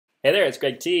Hey there, it's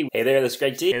Greg T. Hey there, this is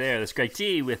Greg T. Hey there, this is Greg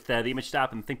T with the Image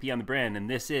Stop and Think Beyond the Brand, and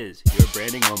this is your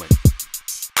branding moment.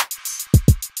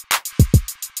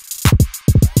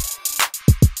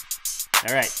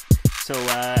 All right, so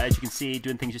as you can see,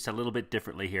 doing things just a little bit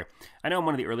differently here. I know in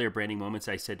one of the earlier branding moments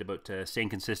I said about staying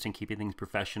consistent, keeping things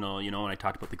professional, you know, and I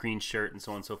talked about the green shirt and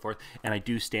so on and so forth, and I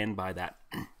do stand by that.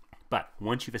 But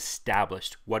once you've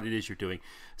established what it is you're doing,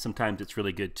 sometimes it's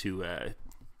really good to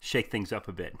shake things up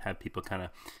a bit and have people kind of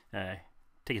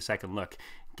take a second look.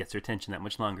 It gets their attention that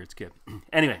much longer. It's good.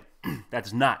 Anyway,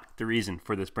 that's not the reason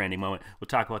for this branding moment. We'll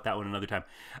talk about that one another time.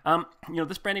 You know,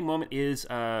 this branding moment is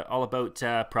all about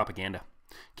propaganda.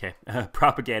 Okay,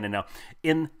 propaganda. Now,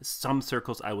 in some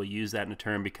circles, I will use that in a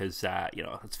term because, you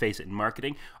know, let's face it, in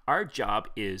marketing, our job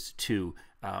is to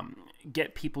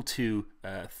get people to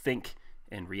think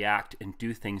and react and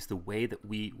do things the way that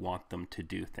we want them to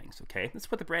do things, okay?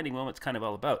 That's what the branding moment's kind of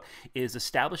all about, is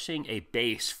establishing a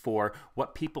base for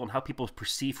what people and how people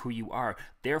perceive who you are.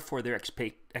 Therefore, their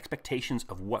expectations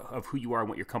of who you are and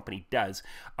what your company does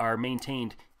are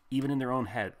maintained even in their own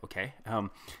head, okay?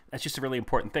 That's just a really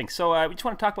important thing. So we just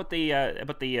want to talk about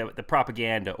the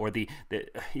propaganda, or the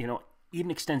you know,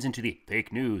 even extends into the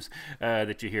fake news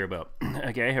that you hear about,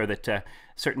 okay? Or that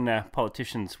certain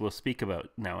politicians will speak about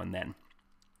now and then.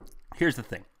 Here's the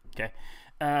thing, okay?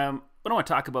 What I want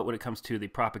to talk about when it comes to the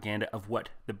propaganda of what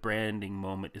the branding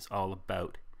moment is all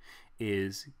about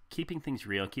is keeping things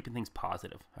real, keeping things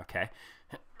positive, okay?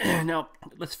 Now,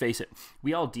 let's face it,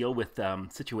 we all deal with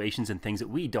situations and things that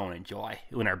we don't enjoy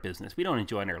in our business. We don't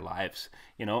enjoy in our lives,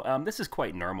 you know? This is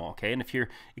quite normal, okay? And if you're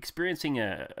experiencing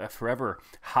a forever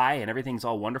high and everything's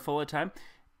all wonderful all the time,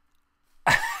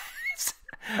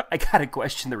 I gotta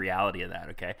question the reality of that,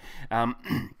 okay?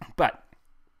 But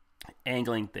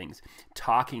angling things,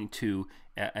 talking to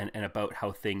and about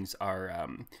how things are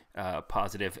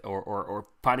positive, or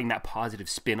finding that positive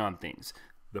spin on things,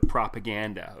 the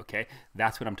propaganda, okay?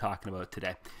 That's what I'm talking about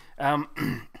today.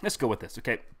 Let's go with this,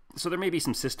 okay? So there may be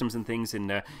some systems and things in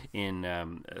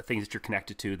things that you're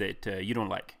connected to that you don't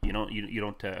like, you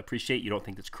don't appreciate, you don't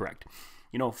think that's correct.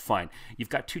 You know, fine. You've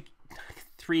got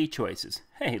three choices.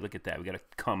 Hey, look at that. We got a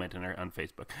comment on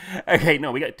Facebook. Okay,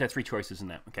 no, we got three choices in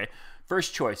that. Okay,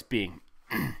 first choice being,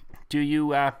 is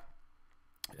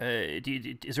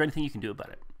there anything you can do about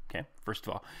it? Okay, first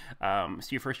of all, so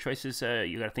your first choice is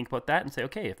you got to think about that and say,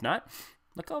 okay, if not,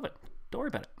 let go of it. Don't worry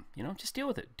about it. You know, just deal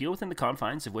with it. Deal within the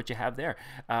confines of what you have there.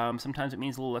 Sometimes it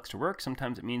means a little extra work.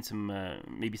 Sometimes it means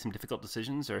maybe some difficult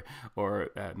decisions, or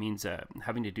means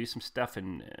having to do some stuff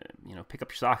and you know, pick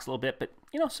up your socks a little bit. But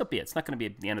you know, so be it. It's not going to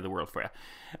be the end of the world for you.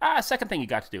 Second thing you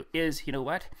got to do is, you know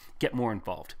what? Get more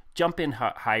involved. Jump in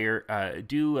higher.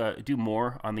 Do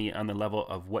more on the level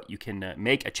of what you can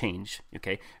make a change.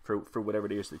 Okay, for whatever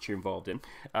it is that you're involved in,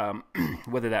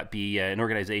 whether that be an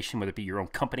organization, whether it be your own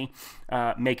company.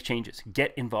 Make changes.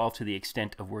 Get involved to the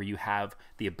extent of where you have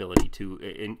the ability to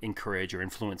encourage or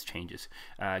influence changes.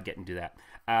 Get into that.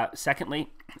 Secondly,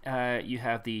 you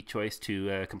have the choice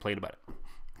to complain about it.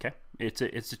 Okay, it's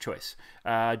a choice. Do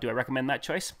I recommend that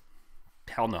choice?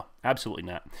 Hell no, absolutely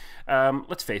not.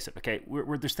 Let's face it, okay?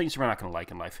 There's things that we're not going to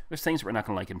like in life. There's things that we're not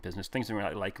going to like in business. Things that we're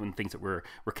not like in things that we're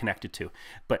connected to.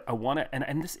 But I want to,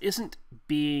 and this isn't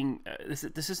being, this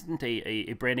isn't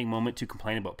a branding moment to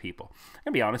complain about people. I'm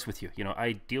going to be honest with you. You know,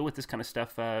 I deal with this kind of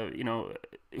stuff, you know,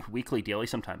 weekly, daily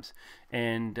sometimes.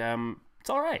 And it's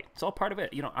all right. It's all part of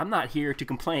it. You know, I'm not here to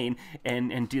complain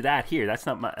and do that here. That's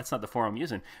not the forum I'm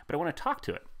using. But I want to talk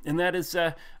to it. And that is,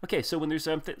 okay, so when there's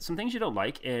some things you don't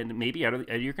like and maybe out of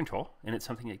your control, and it's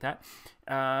something like that,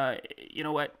 you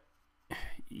know what?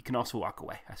 You can also walk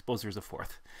away. I suppose there's a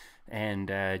fourth. And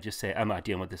just say, I'm not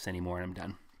dealing with this anymore and I'm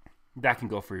done. That can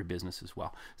go for your business as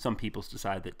well. Some people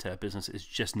decide that business is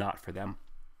just not for them.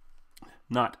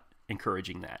 Not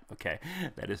encouraging that, okay?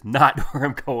 That is not where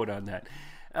I'm going on that.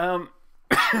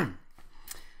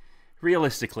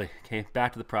 Realistically, okay,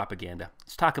 back to the propaganda.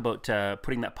 Let's talk about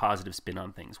putting that positive spin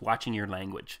on things, watching your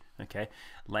language, okay?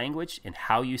 Language and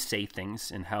how you say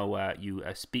things and how you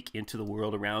speak into the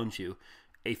world around you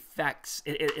affects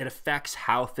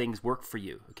how things work for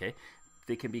you, okay?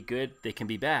 They can be good, they can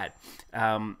be bad.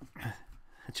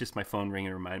 It's just my phone ringing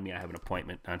to remind me I have an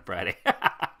appointment on Friday.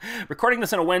 Recording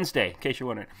this on a Wednesday, in case you're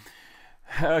wondering.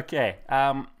 Okay.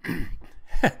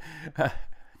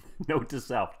 Note to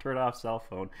self, turn off cell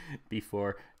phone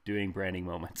before doing branding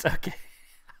moments. Okay.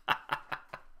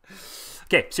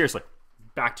 Okay, seriously,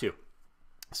 back to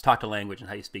Let's talk to language and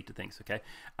how you speak to things, okay?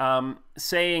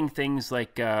 Saying things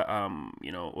like,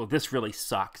 well, this really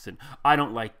sucks, and I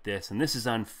don't like this, and this is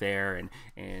unfair,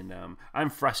 and I'm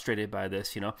frustrated by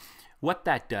this, What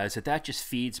that does is that just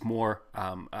feeds more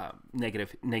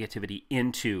negativity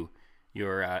into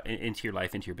your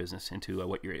life, into your business, into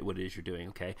what it is you're doing.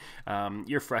 Okay,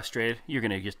 you're frustrated.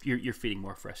 You're feeding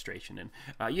more frustration,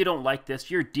 and you don't like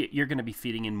this. You're going to be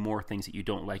feeding in more things that you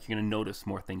don't like. You're going to notice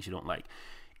more things you don't like.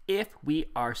 If we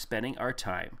are spending our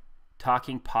time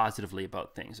talking positively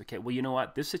about things, okay, well, you know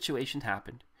what? This situation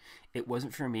happened. It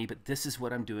wasn't for me, but this is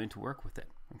what I'm doing to work with it.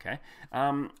 Okay,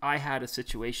 I had a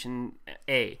situation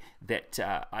that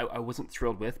I wasn't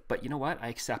thrilled with, but you know what? I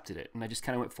accepted it, and I just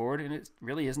kind of went forward, and it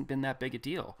really hasn't been that big a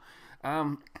deal.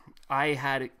 I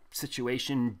had a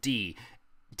situation D,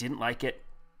 didn't like it.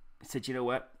 I said, you know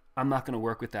what? I'm not going to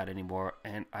work with that anymore,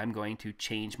 and I'm going to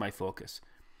change my focus.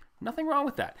 Nothing wrong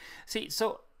with that. See,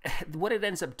 so what it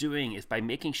ends up doing is by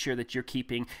making sure that you're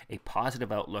keeping a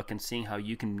positive outlook and seeing how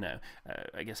you can,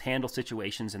 handle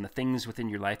situations and the things within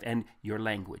your life and your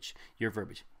language, your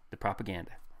verbiage, the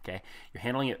propaganda. Okay, you're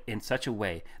handling it in such a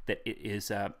way that it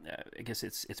is,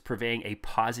 it's purveying a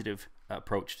positive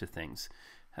approach to things.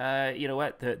 You know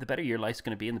what? The better your life's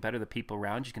going to be, and the better the people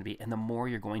around you are going to be, and the more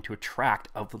you're going to attract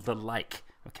of the like.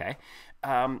 Okay,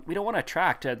 we don't want to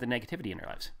attract the negativity in our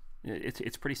lives.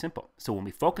 It's pretty simple. So when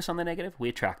we focus on the negative, we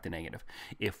attract the negative.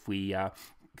 If we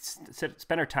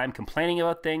spend our time complaining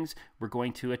about things, we're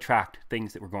going to attract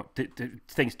things that we're going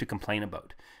things to complain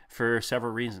about for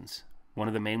several reasons. One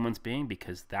of the main ones being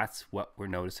because that's what we're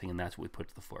noticing and that's what we put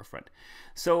to the forefront.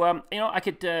 So, I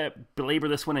could belabor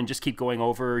this one and just keep going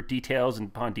over details and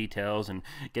upon details and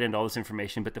get into all this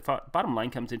information. But the bottom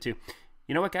line comes into,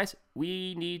 you know what, guys?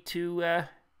 We need to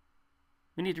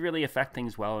really affect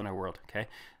things well in our world, okay?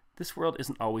 This world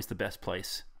isn't always the best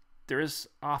place. There is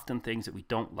often things that we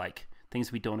don't like,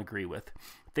 things we don't agree with,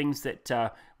 things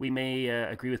that we may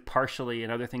agree with partially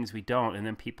and other things we don't. And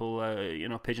then people,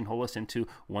 pigeonhole us into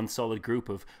one solid group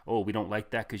of, oh, we don't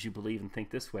like that because you believe and think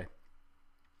this way.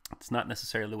 It's not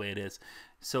necessarily the way it is.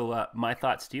 So my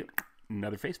thoughts to you,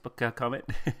 another Facebook comment.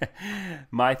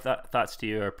 My thoughts to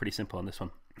you are pretty simple on this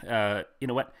one. You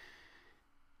know what?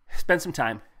 Spend some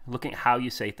time looking at how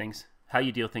you say things, how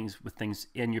you deal with things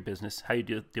in your business, how you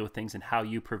deal with things, and how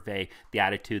you purvey the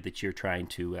attitude that you're trying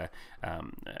to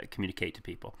communicate to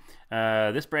people.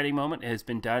 This branding moment has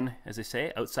been done, as I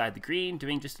say, outside the green,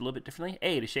 doing just a little bit differently.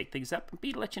 A, to shake things up, and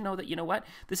B, to let you know that, you know what,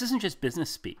 this isn't just business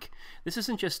speak. This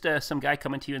isn't just some guy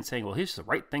coming to you and saying, well, here's the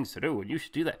right things to do, and you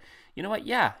should do that. You know what,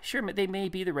 yeah, sure, they may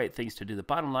be the right things to do. The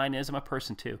bottom line is I'm a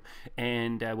person too.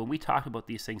 And when we talk about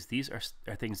these things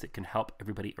are things that can help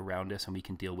everybody around us and we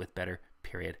can deal with better,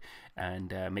 period,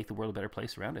 and make the world a better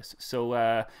place around us.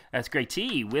 So that's Greg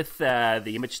T with the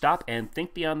Image Stop and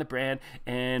Think Beyond the Brand.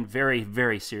 And very,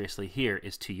 very seriously, here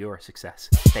is to your success.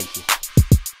 Thank you.